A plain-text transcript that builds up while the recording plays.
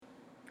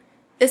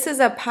This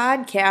is a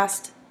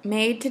podcast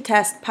made to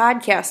test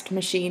podcast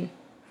machine.